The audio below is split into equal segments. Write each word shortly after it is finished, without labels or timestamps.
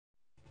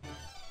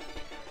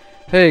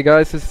Hey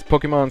guys, this is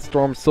Pokemon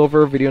Storm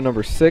Silver, video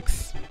number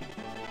 6.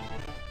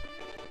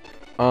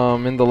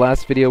 In the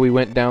last video we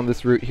went down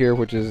this route here,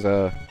 which is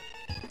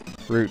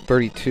Route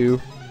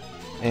 32,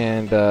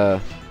 and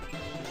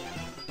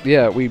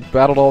yeah, we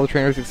battled all the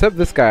trainers except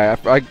this guy.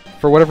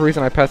 For whatever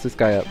reason I passed this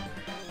guy up,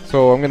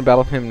 so I'm gonna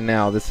battle him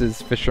now. This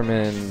is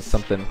Fisherman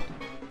something,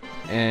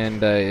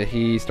 and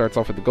he starts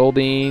off with the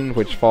Goldeen,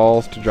 which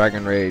falls to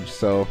Dragon Rage,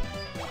 so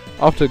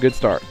off to a good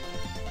start.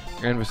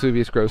 And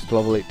Vesuvius grows to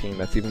level 18,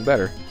 that's even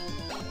better.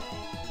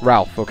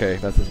 Ralph, okay,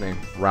 that's his name,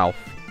 Ralph.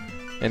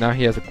 And now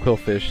he has a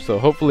Quillfish, so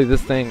hopefully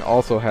this thing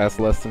also has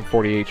less than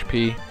 40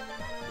 HP.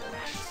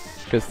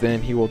 Because then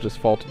he will just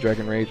fall to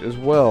Dragon Rage as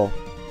well.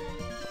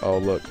 Oh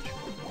look,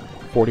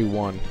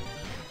 41.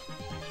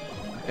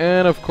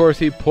 And of course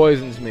he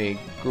poisons me,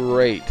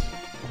 great.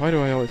 Why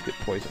do I always get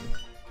poisoned?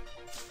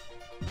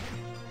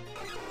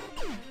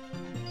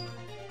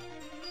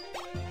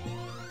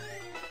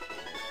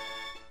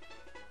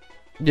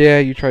 Yeah,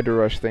 you tried to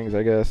rush things,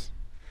 I guess.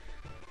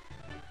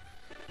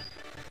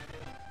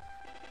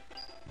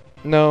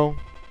 No,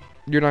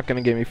 you're not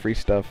gonna give me free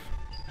stuff.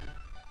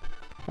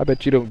 I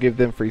bet you don't give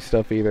them free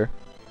stuff either.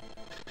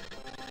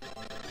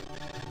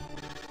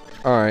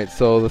 Alright,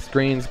 so the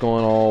screen's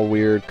going all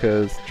weird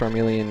because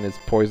Charmeleon is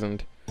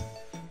poisoned.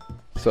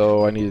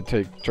 So I need to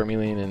take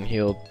Charmeleon and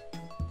heal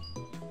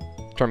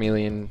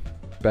Charmeleon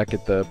back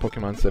at the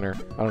Pokemon Center.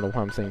 I don't know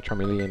why I'm saying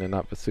Charmeleon and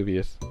not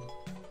Vesuvius.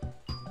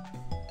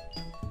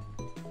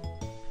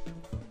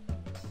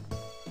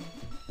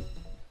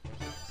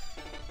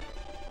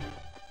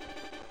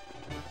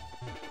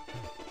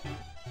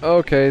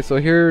 Okay, so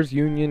here's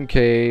Union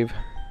Cave.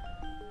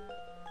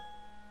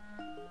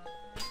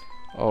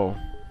 Oh.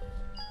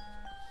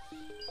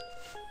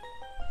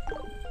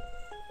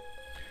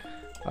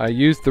 I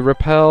used the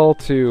repel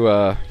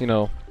to, you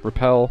know,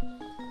 repel.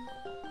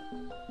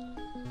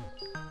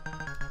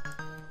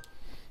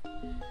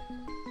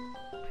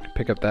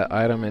 Pick up that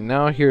item, and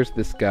now here's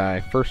this guy,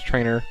 first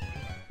trainer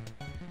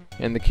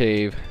in the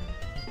cave.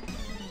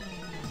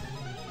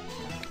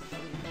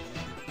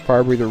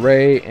 Fire Breather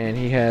Ray, and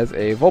he has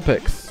a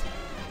Vulpix.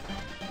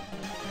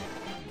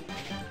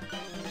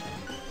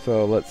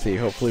 So let's see,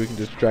 hopefully we can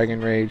just Dragon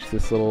Rage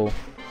this little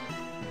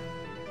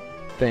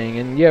thing,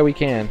 and yeah, we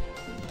can.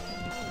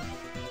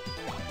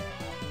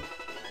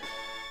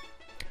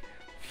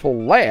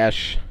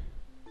 Flash!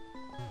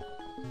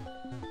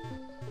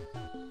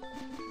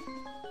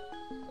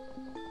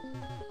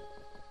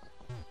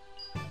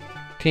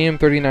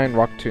 TM39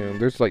 Rock Tomb.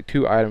 There's like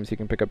 2 items you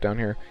can pick up down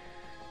here.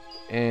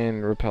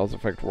 And Repel's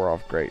effect wore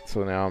off, great.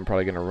 So now I'm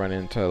probably gonna run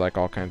into like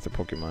all kinds of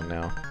Pokemon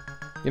now.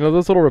 You know,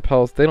 those little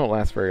repels, they don't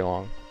last very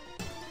long.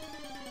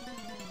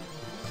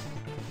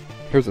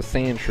 Here's a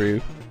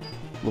Sandshrew,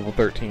 level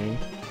 13.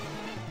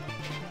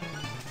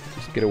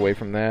 Just get away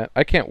from that.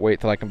 I can't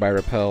wait till I can buy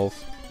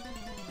repels.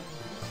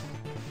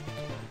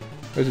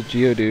 There's a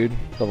Geodude,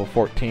 level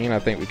 14. I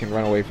think we can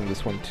run away from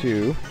this one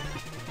too.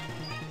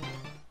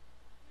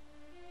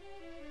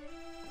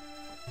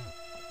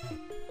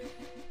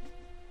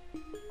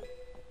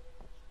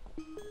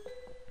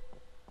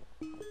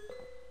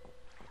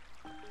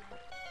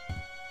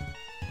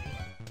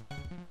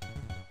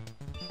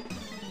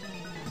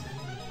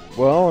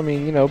 Well, I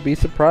mean, you know, be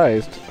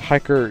surprised.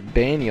 Hiker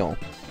Daniel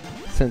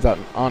sends out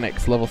an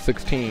Onix, level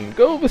 16.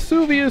 Go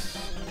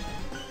Vesuvius!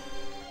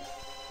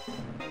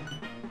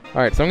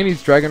 Alright, so I'm gonna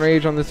use Dragon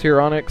Rage on this here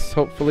Onix.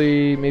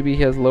 Hopefully, maybe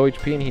he has low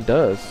HP, and he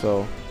does,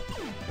 so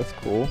that's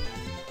cool.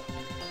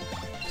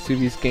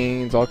 Vesuvius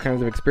gains all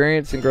kinds of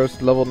experience and grows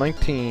to level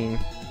 19.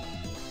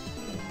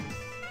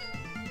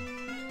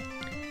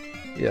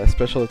 Yeah,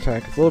 special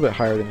attack is a little bit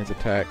higher than his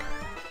attack.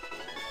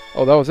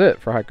 Oh, that was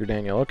it for Hiker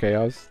Daniel. Okay,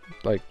 I was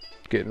like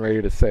getting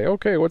ready to say,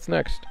 okay, what's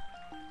next?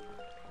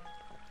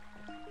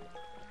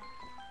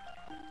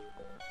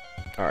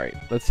 Alright,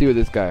 let's see what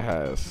this guy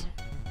has.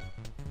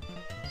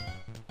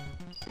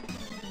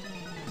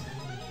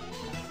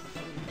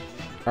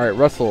 Alright,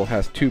 Russell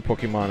has 2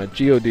 Pokemon, a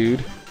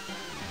Geodude.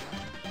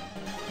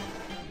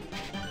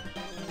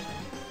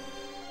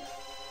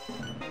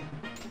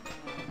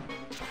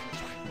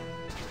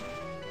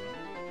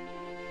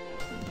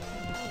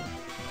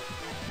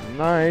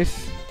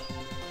 Nice.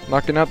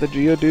 Knocking out the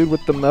Geodude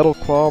with the Metal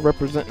Claw,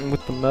 representing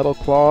with the Metal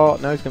Claw.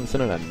 Now he's going to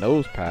send in a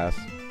Nose Pass.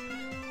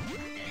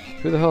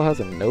 Who the hell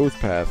has a Nose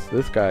Pass?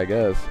 This guy, I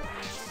guess.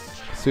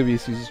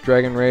 Vesuvius uses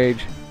Dragon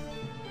Rage.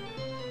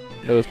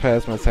 Nose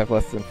Pass must have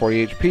less than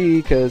 40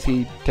 HP because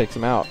he takes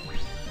him out.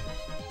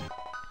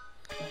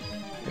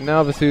 And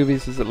now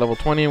Vesuvius is at level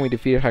 20 and we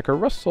defeated Hiker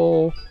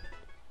Russell.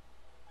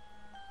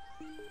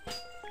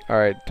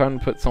 Alright, time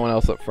to put someone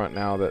else up front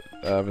now that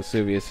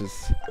Vesuvius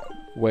is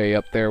way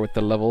up there with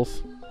the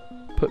levels.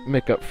 Put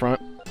Mick up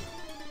front.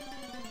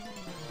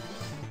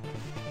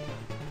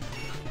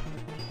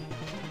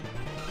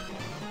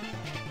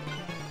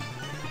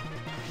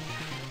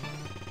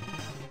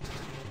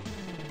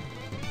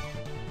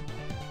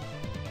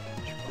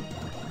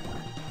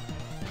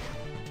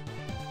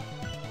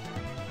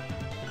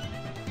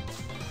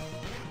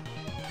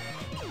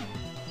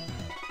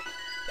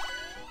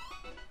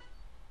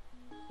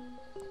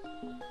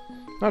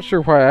 Not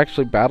sure why I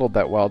actually battled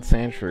that wild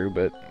Sandshrew,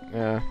 but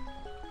yeah.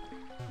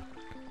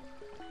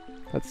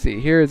 Let's see.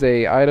 Here is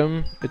a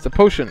item. It's a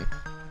potion.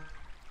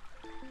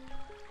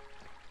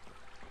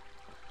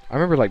 I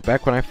remember like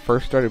back when I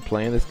first started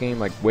playing this game,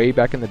 like way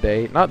back in the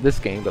day. Not this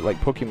game, but like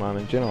Pokemon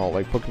in general,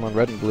 like Pokemon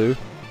Red and Blue.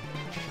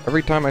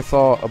 Every time I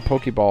saw a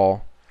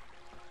Pokeball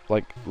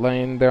like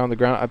laying there on the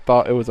ground, I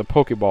thought it was a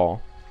Pokeball.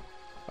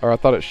 Or I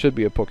thought it should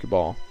be a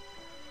Pokeball.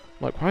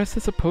 I'm like, why is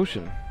this a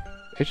potion?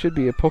 It should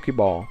be a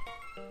Pokeball.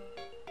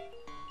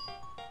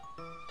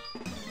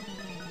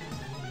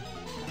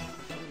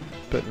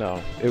 But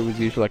no, it was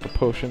usually like a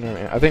potion.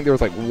 Or I think there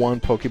was like one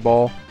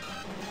Pokeball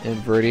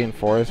in Meridian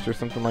Forest or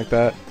something like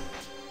that.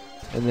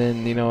 And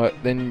then, you know,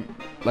 then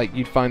like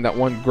you'd find that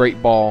one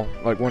great ball,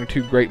 like one or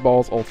two great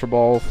balls, ultra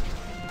balls.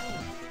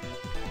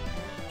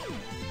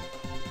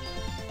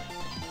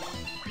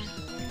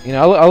 You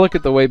know, I look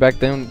at the way back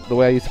then, the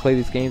way I used to play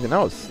these games, and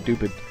that was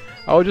stupid.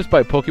 I would just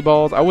buy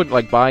Pokeballs. I wouldn't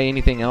like buy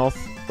anything else,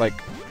 like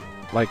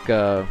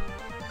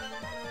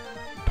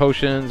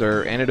potions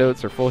or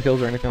antidotes or full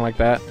heals or anything like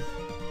that.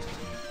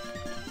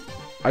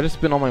 I just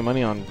spent all my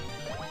money on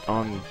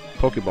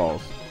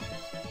Pokeballs.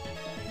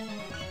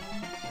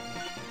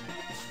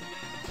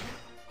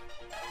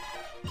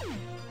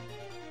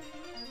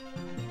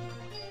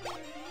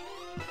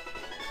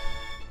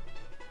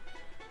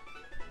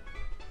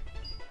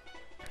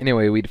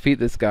 Anyway, we defeat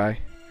this guy.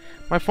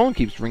 My phone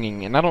keeps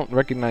ringing and I don't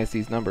recognize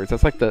these numbers.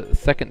 That's like the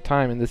second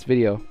time in this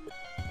video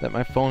that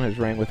my phone has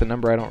rang with a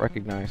number I don't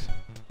recognize.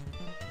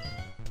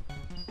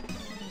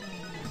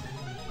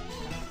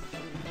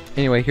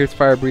 Anyway, here's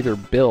Fire Breather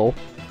Bill,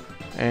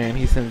 and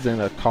he sends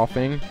in a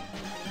coughing.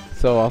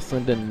 So I'll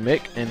send in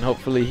Mick, and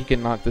hopefully he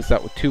can knock this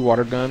out with 2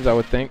 water guns, I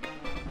would think.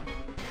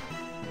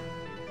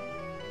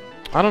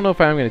 I don't know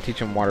if I am going to teach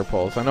him Water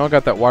Pulse. I know I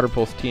got that Water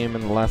Pulse TM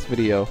in the last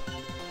video.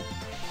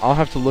 I'll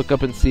have to look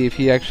up and see if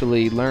he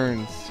actually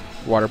learns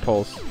Water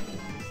Pulse.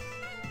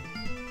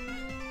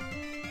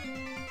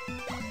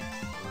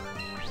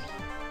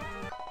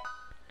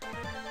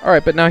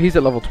 Alright, but now he's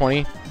at level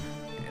 20.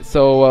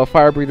 So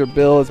Fire Breather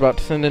Bill is about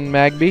to send in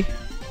Magby.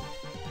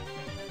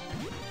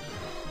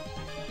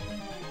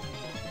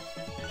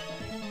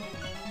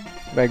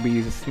 Magby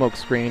uses Smoke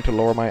Screen to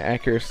lower my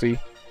accuracy.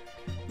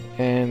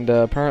 And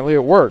apparently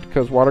it worked,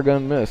 because Water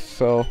Gun missed.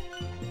 So,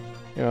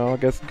 you know, I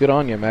guess good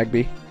on you,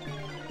 Magby.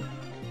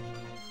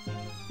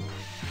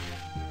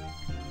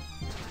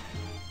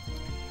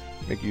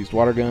 Mick used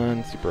Water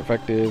Gun, super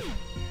effective.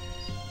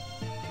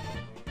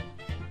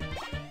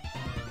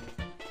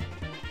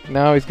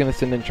 Now he's going to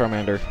send in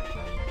Charmander.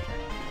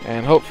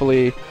 And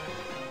hopefully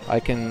I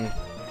can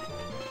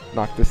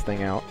knock this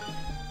thing out.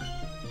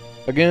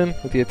 Again,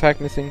 with the attack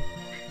missing.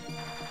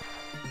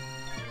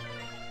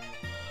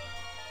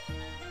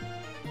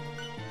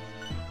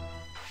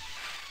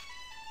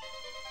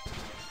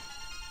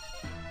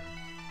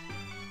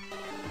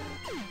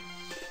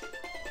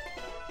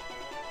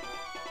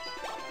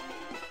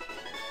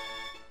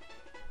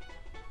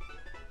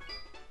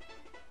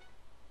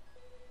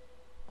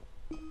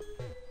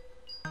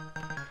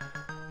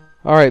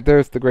 Alright,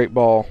 there's the Great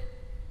Ball.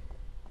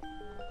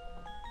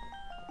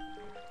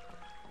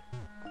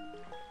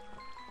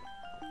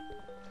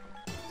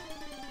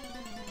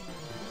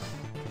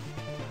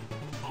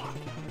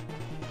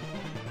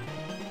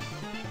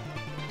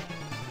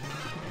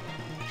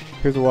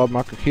 Here's a wild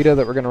Makuhita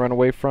that we're going to run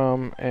away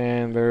from,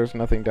 and there's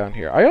nothing down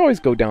here. I always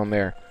go down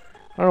there.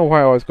 I don't know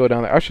why I always go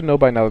down there. I should know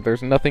by now that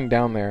there's nothing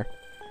down there.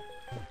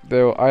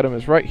 The item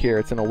is right here.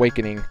 It's an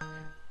Awakening.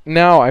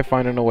 Now I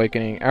find an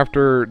Awakening.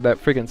 After that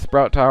friggin'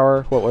 Sprout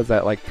Tower, what was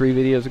that, like 3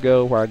 videos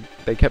ago, where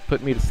they kept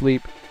putting me to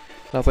sleep.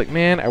 And I was like,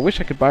 man, I wish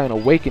I could buy an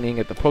Awakening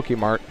at the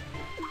Pokemart.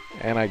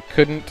 And I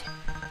couldn't.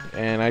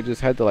 And I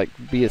just had to, like,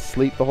 be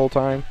asleep the whole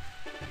time.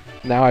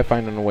 Now I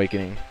find an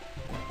Awakening.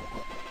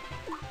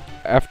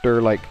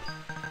 After, like,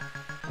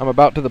 I'm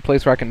about to the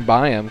place where I can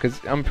buy them,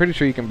 because I'm pretty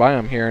sure you can buy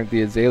them here at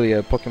the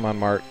Azalea Pokemon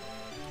Mart.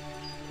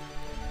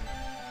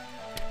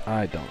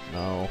 I don't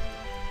know.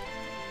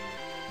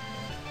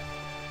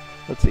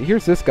 Let's see,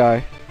 here's this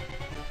guy.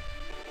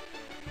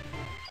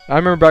 I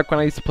remember back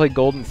when I used to play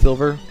Gold and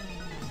Silver,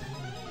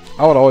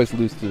 I would always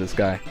lose to this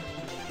guy.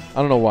 I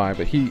don't know why,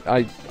 but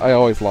I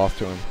always lost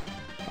to him.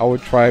 I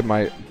would try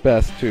my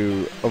best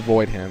to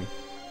avoid him,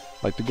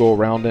 like to go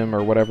around him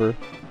or whatever.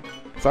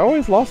 So I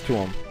always lost to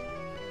him.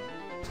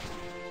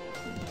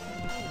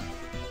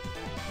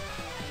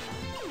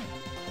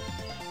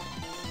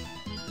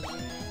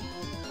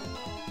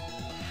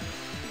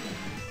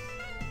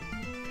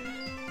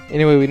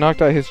 Anyway, we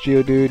knocked out his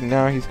Geodude, and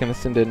now he's going to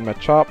send in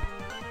Machop.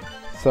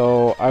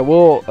 So I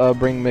will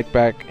bring Mick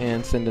back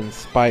and send in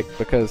Spike,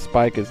 because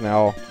Spike is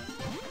now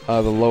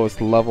the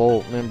lowest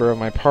level member of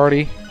my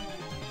party.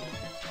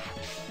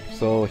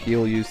 So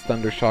he'll use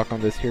Thunder Shock on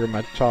this here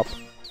Machop.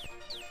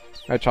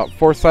 Machop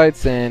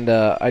foresights and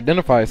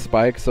identifies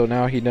Spike, so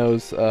now he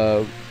knows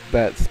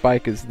that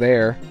Spike is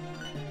there.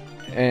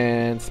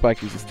 And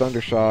Spike uses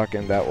Thunder Shock,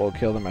 and that will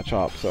kill the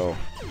Machop. So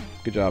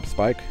good job,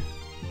 Spike.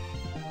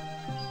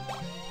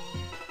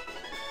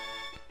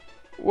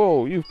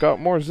 Whoa, you've got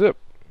more zip.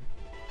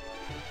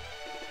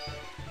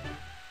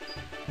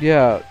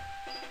 Yeah.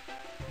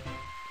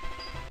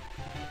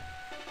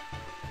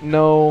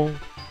 No,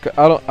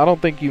 I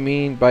don't think you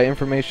mean by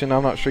information.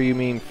 I'm not sure you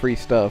mean free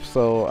stuff.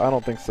 So I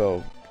don't think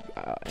so,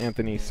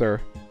 Anthony,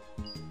 sir.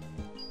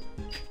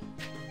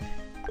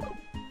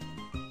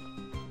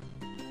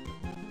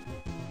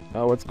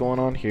 Oh, what's going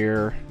on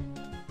here?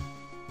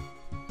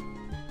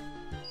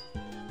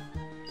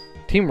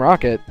 Team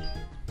Rocket.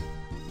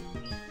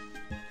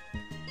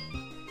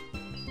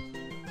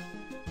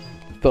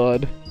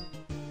 Thud.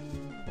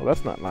 Well,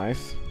 that's not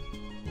nice.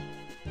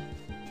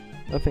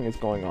 Nothing is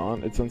going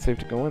on. It's unsafe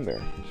to go in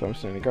there. So I'm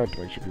standing guard to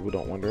make sure people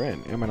don't wander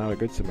in. Am I not a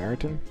good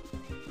Samaritan?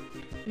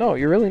 No,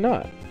 you're really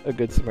not a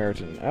good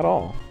Samaritan at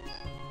all.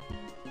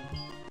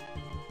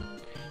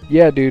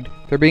 Yeah, dude.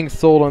 They're being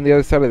sold on the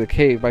other side of the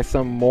cave by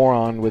some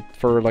moron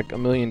for like $1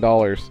 million.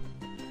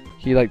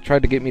 He like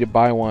tried to get me to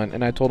buy one,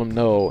 and I told him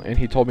no, and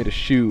he told me to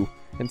shoo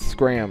and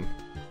scram.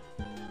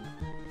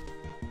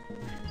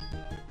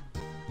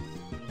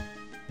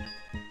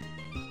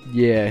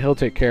 Yeah, he'll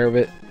take care of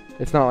it.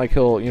 It's not like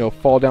he'll, you know,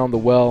 fall down the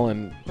well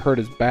and hurt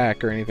his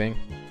back or anything.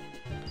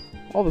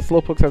 All the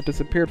slowpokes have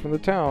disappeared from the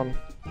town.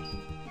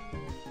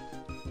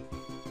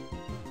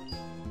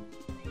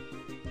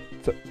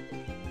 So,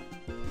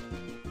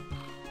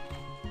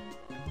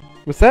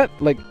 was that,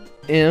 like,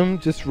 M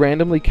just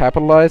randomly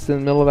capitalized in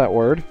the middle of that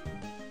word?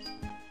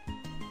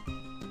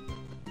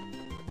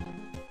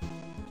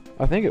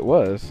 I think it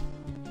was.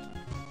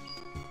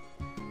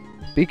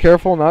 Be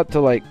careful not to,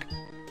 like...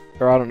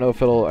 Or I don't know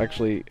if it'll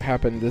actually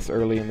happen this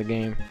early in the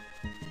game.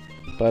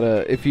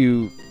 But if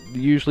you...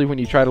 Usually when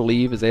you try to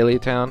leave Azalea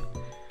Town,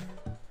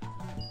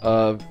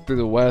 through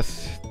the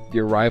west,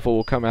 your rival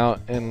will come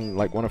out and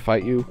like want to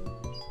fight you.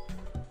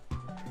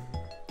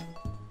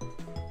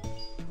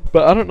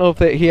 But I don't know if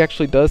he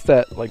actually does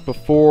that like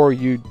before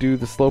you do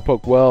the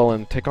Slowpoke well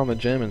and take on the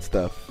gym and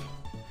stuff.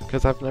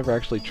 Because I've never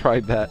actually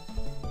tried that.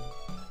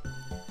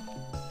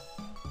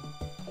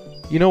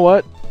 You know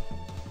what?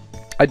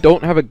 I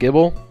don't have a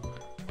Gible.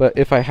 But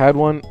if I had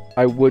one,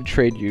 I would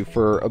trade you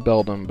for a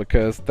Beldum,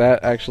 because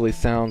that actually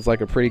sounds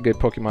like a pretty good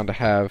Pokemon to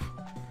have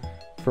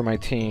for my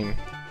team.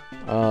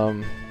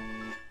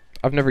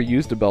 I've never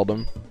used a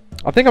Beldum.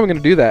 I think I'm going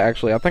to do that,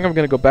 actually. I think I'm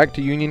going to go back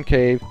to Union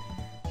Cave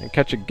and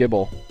catch a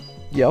Gible.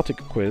 Yeah, I'll take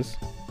a quiz.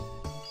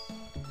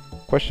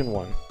 Question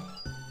 1.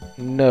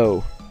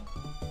 No.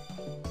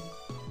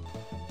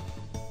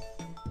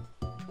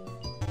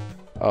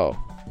 Oh.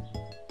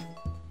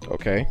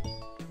 Okay.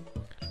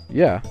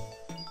 Yeah.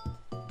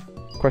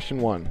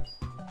 Question 1.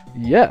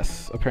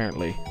 Yes,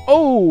 apparently.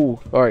 Oh!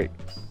 Alright.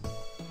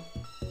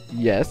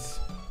 Yes.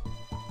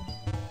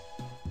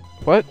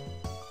 What?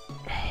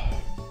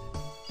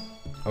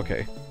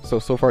 Okay. So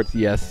far it's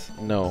yes,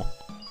 no.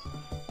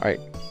 Alright.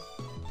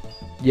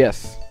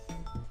 Yes.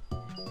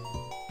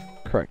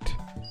 Correct.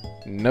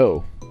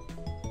 No.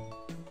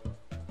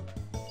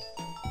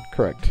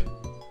 Correct.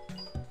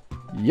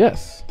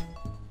 Yes.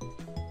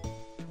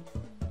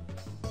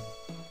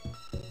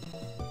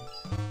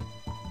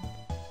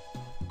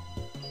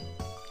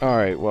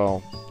 Alright,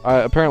 well,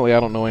 apparently I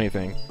don't know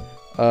anything.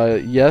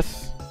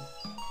 Yes.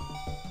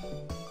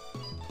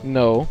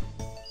 No.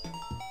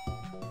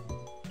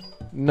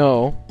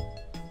 No.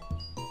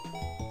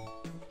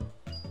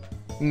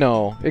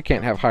 No, it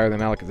can't have higher than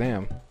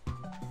Alakazam.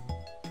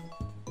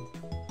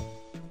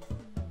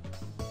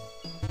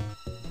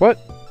 What?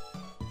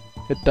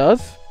 It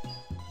does?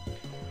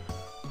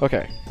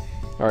 Okay.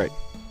 Alright.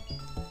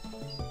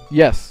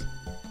 Yes.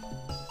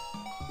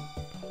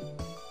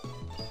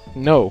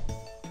 No.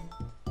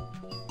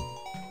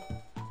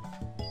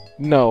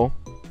 No.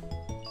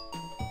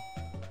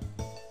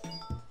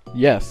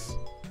 Yes.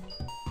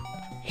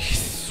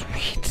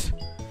 Sweet.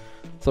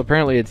 So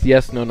apparently it's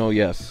yes, no, no,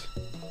 yes.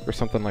 Or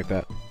something like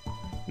that.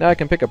 Now I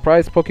can pick a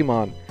prize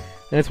Pokemon.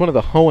 And it's one of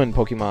the Hoenn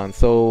Pokemon.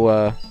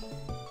 So,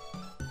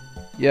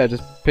 yeah,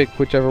 just pick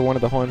whichever one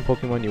of the Hoenn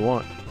Pokemon you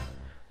want.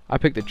 I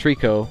picked a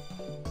Trico.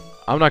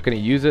 I'm not going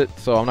to use it,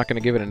 so I'm not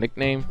going to give it a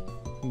nickname.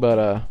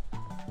 But,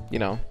 you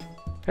know,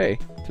 hey,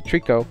 it's a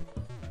Trico.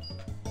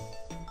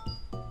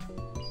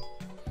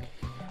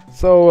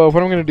 So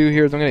what I'm going to do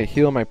here is I'm going to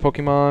heal my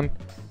Pokemon,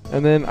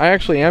 and then I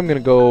actually am going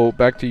to go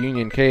back to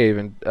Union Cave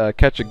and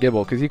catch a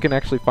Gible, because you can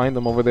actually find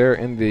them over there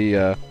in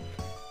the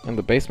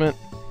basement.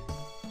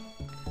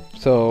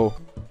 So,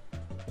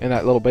 in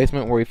that little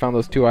basement where we found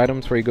those 2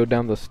 items where you go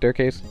down the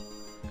staircase.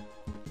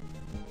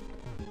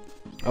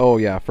 Oh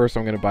yeah, first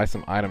I'm going to buy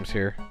some items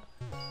here.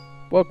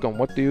 Welcome,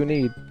 what do you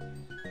need?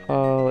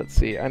 Let's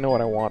see, I know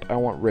what I want. I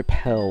want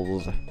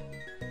repels.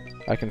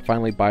 I can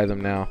finally buy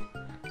them now.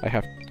 I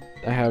have...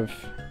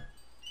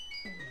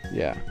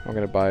 Yeah, I'm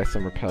gonna buy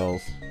some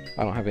repels.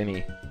 I don't have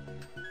any.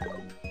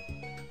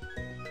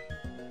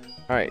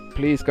 Alright,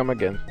 please come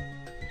again.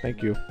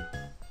 Thank you.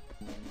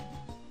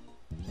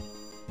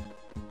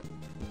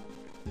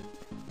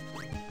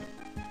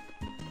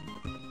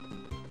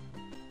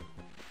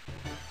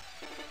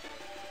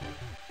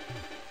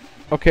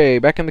 Okay,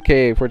 back in the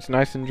cave where it's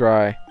nice and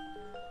dry.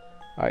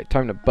 Alright,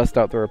 time to bust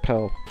out the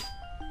repel.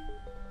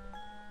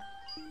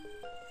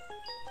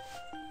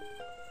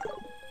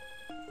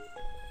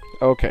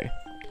 Okay.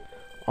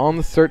 On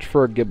the search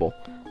for a Gible.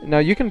 Now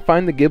you can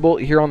find the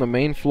Gible here on the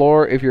main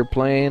floor if you're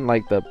playing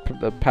like the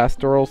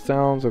Pastoral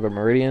sounds or the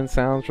Meridian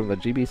sounds from the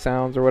GB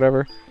sounds or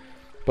whatever.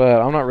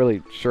 But I'm not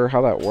really sure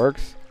how that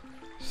works.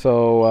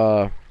 So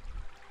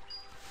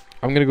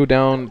I'm going to go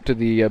down to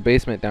the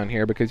basement down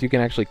here because you can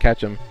actually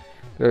catch them.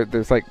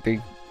 There's like, they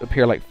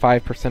appear like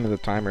 5% of the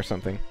time or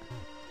something.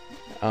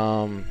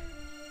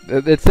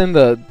 It's in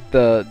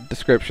the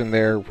description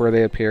there where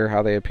they appear,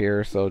 how they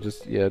appear. So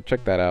just, yeah,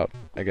 check that out,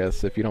 I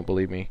guess, if you don't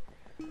believe me.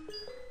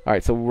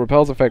 Alright, so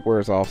Repel's effect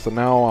wears off, so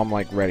now I'm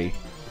like ready.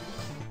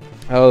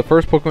 The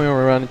first Pokemon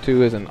we run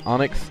into is an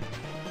Onix.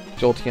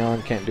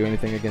 Jolteon can't do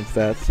anything against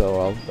that,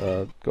 so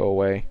I'll go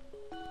away.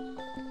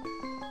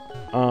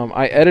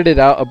 I edited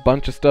out a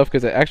bunch of stuff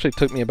because it actually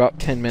took me about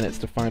 10 minutes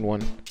to find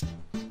one.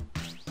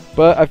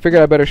 But I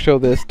figured I better show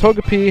this.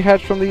 Togepi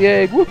hatched from the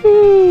egg!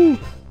 Woohoo!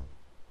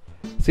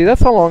 See,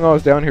 that's how long I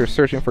was down here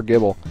searching for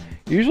Gible.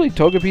 Usually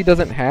Togepi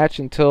doesn't hatch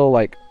until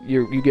like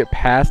you get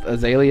past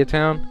Azalea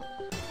Town.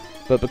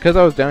 But because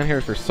I was down here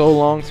for so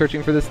long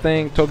searching for this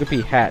thing,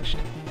 Togepi hatched.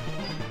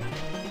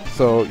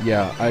 So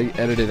yeah, I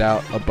edited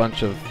out a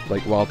bunch of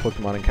like wild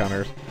Pokemon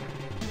encounters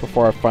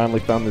before I finally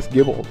found this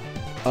Gible.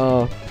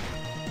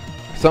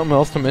 Something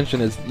else to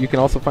mention is you can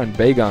also find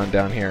Bagon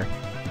down here.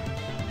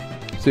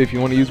 So if you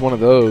want to use one of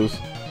those,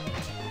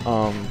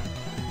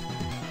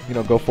 you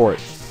know, go for it.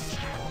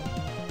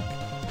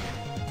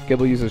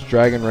 Gible uses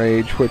Dragon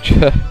Rage, which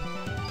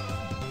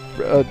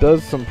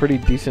does some pretty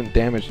decent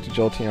damage to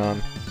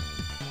Jolteon.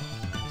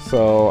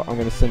 So I'm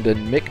going to send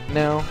in Mick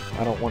now.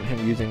 I don't want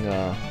him using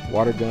a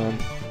water gun.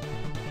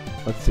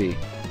 Let's see.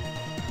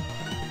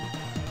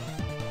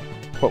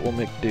 What will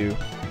Mick do?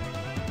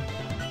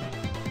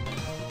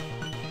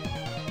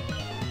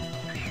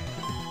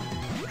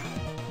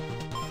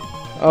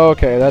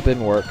 Okay, that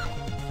didn't work.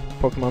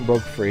 Pokemon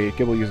broke free.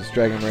 Gible uses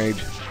Dragon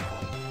Rage.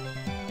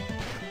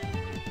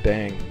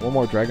 Dang, one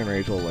more Dragon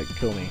Rage will like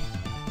kill me.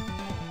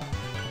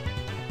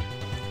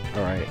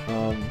 Alright,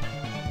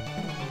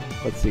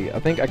 let's see. I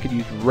think I could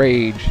use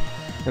Rage,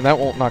 and that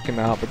won't knock him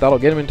out, but that'll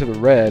get him into the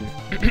red.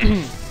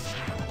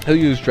 He'll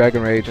use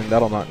Dragon Rage, and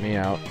that'll knock me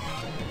out.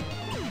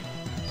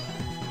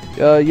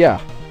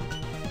 Yeah.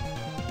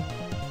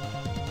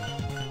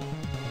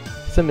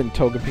 Send in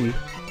Togepi.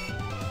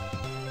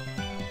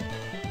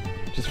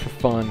 Just for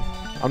fun.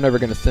 I'm never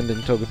going to send in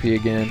Togepi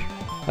again.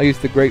 I'll use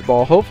the Great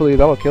Ball. Hopefully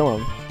that'll kill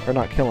him. Or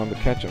not kill him, but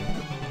catch him.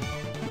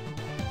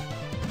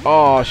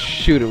 Oh,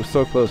 shoot. It was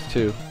so close,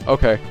 too.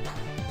 Okay.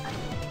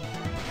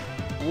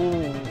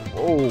 Ooh,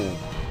 oh.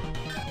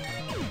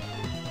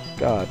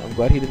 God, I'm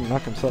glad he didn't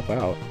knock himself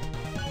out.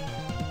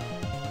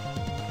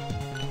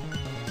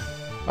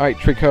 Alright,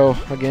 Trico,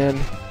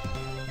 again.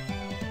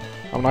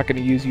 I'm not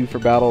going to use you for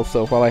battle,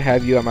 so while I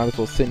have you, I might as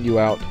well send you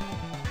out.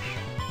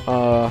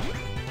 I'll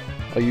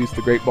use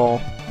the Great Ball.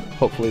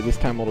 Hopefully this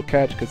time it'll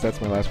catch, because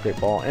that's my last Great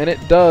Ball. And it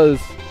does!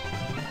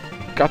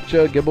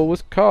 Gotcha! Gible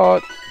was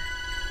caught!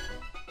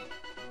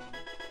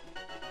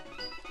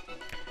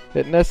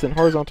 It nests in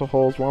horizontal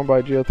holes warmed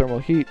by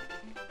geothermal heat.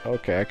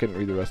 Okay, I couldn't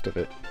read the rest of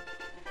it.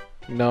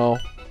 No.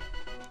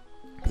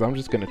 Because I'm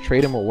just going to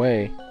trade him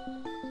away.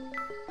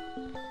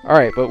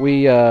 Alright, but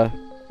we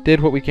did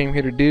what we came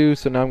here to do,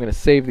 so now I'm going to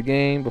save the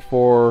game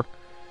before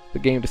the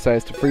game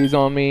decides to freeze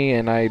on me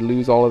and I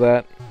lose all of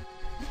that.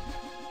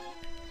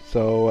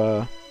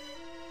 So,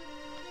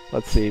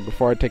 let's see.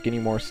 Before I take any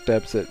more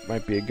steps, it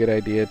might be a good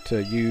idea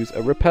to use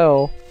a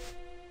repel.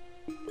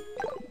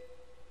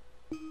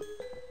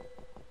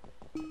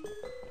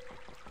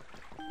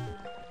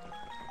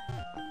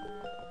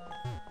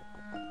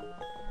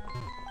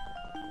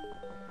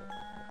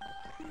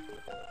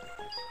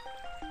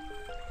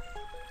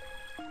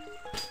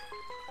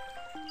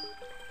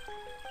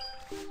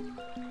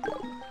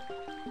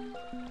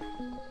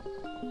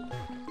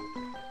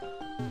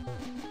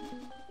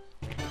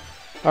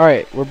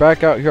 Alright, we're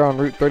back out here on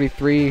Route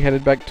 33,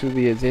 headed back to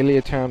the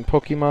Azalea Town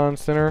Pokemon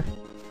Center,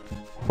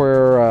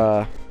 where,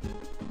 I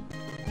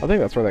think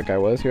that's where that guy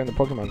was, here in the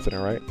Pokemon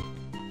Center, right?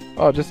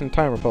 Oh, just in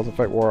time, Repel's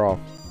effect wore off.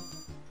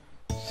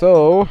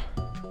 So,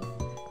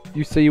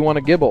 you say you want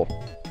a Gible.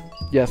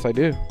 Yes, I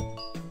do.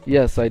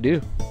 Yes, I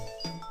do.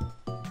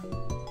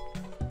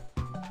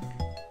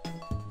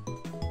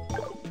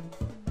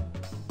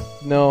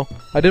 No,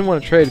 I didn't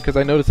want to trade because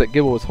I noticed that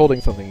Gible was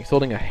holding something. He's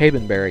holding a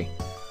Havenberry.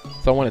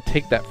 So I want to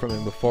take that from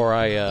him before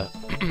I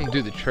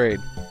do the trade.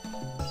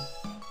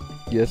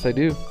 Yes, I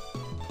do.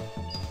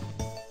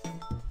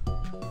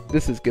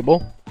 This is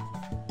Gible.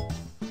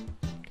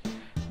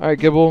 Alright,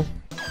 Gible.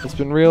 It's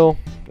been real.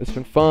 It's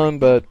been fun,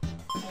 but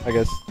I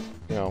guess,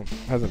 you know,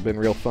 hasn't been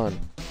real fun.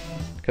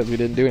 Because we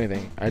didn't do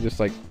anything. I just,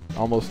 like,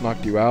 almost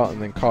knocked you out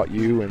and then caught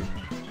you, and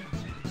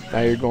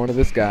now you're going to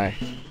this guy.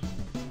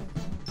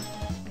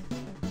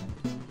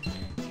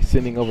 He's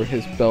sending over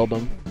his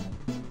Beldum.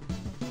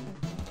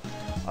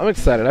 I'm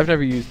excited. I've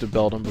never used a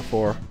Beldum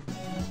before.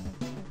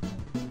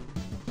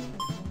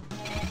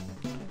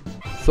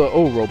 So,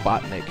 oh,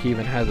 Robotnik. He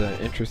even has an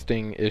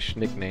interesting-ish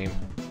nickname.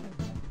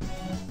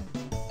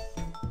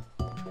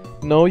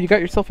 No, you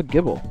got yourself a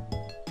Gible.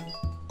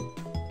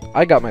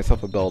 I got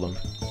myself a Beldum.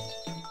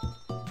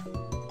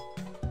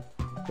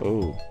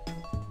 Oh.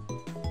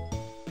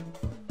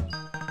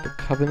 The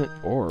Covenant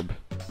Orb.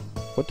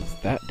 What does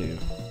that do?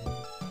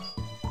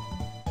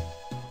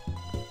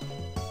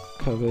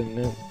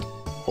 Covenant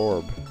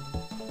Orb.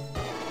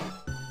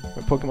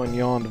 My Pokemon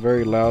yawned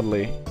very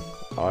loudly.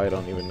 I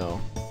don't even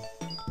know.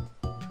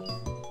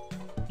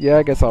 Yeah,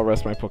 I guess I'll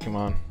rest my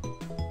Pokemon.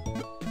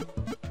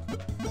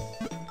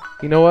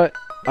 You know what?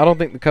 I don't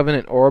think the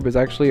Covenant Orb is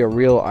actually a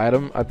real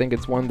item. I think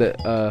it's one that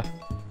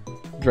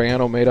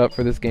Drayano made up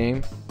for this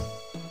game.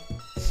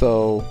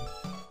 So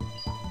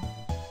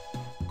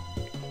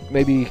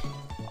maybe,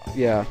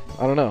 yeah,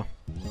 I don't know.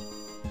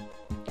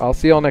 I'll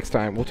see y'all next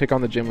time. We'll take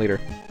on the gym leader.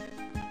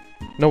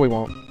 No, we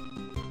won't.